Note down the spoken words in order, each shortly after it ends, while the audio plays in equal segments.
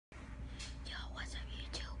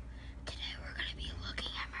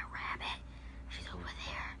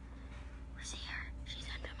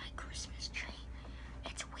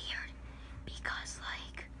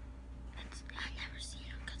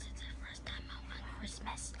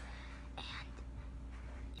Christmas. And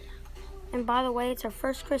yeah. And by the way, it's our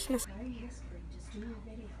first Christmas. Why are you whispering? Just do your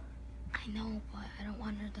video. I know, but I don't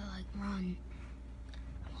want her to like run.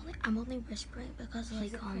 I'm only whispering because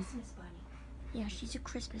She's a Christmas bunny. Yeah, she's a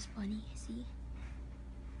Christmas bunny. See?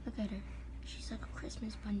 Look at her. She's like a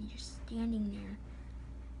Christmas bunny just standing there.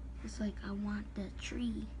 It's like, I want the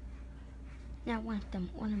tree. Now I want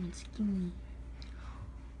them ornaments. Give me.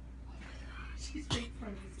 Oh my God. She's right in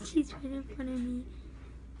front of you. She's right in front of me.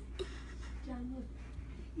 John, look.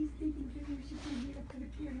 He's taking pictures. She can get up to the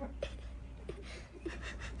camera.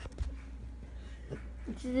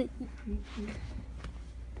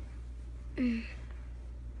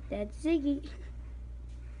 That's Ziggy.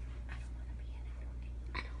 I don't want to be in it,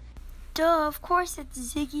 okay? Duh, of course it's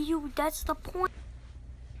Ziggy. That's the point.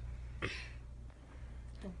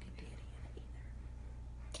 Don't get Daddy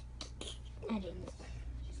in it either. I didn't.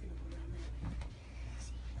 She's going to go around that way.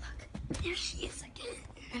 See, look. There she is again.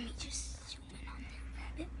 Let me just zoom in on that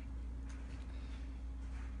rabbit.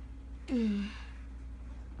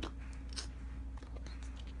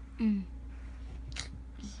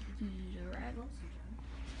 Ziggy the rabbit.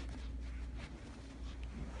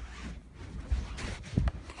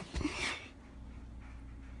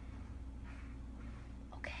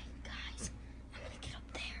 Okay, guys, I'm gonna get up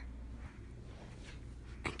there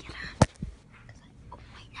and get out. Oh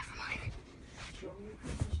wait, never mind. Show me your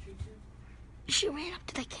Christmas tree too. She ran up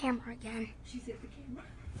to the camera again. She's at the camera.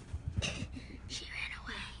 She ran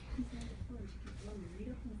away. She's on the phone. She keeps running right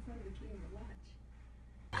up in front of the camera. Watch.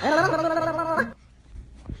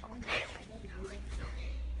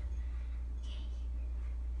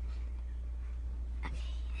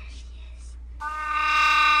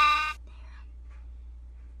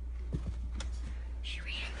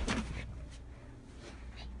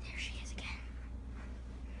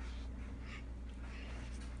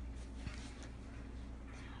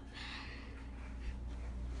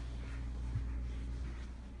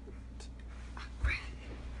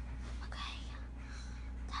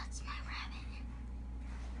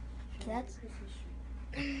 That's.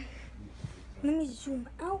 Let me zoom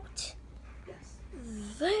out. Yes.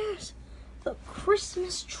 There's the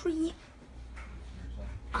Christmas tree.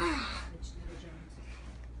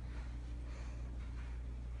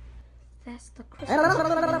 That's the Christmas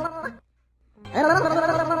tree.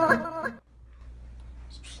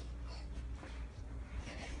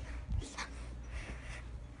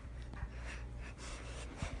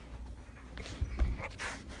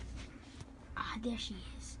 There she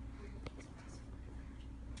is.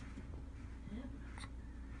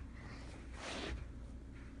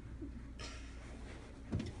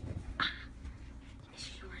 Is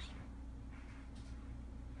she ready?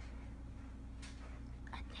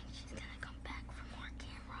 I think she's gonna come back for more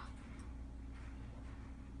camera.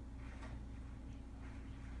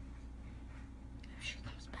 If she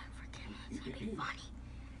comes back for camera, it's gonna be funny.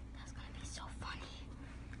 That's gonna be so funny.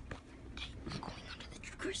 I'm going under the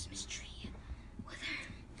Christmas tree.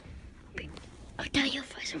 I'll tell you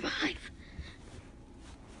if I survive.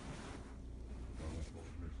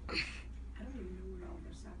 I don't even know where all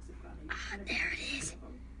their socks have gone. There it is.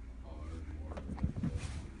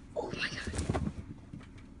 Oh my God.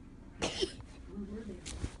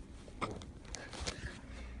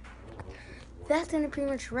 That's gonna pretty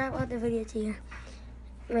much wrap up the video to you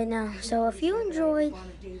right now. So if you enjoyed,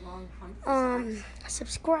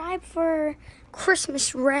 subscribe for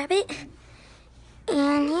Christmas Rabbit.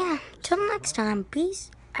 And yeah, till next time,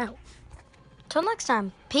 peace out. Till next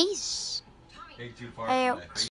time, peace out.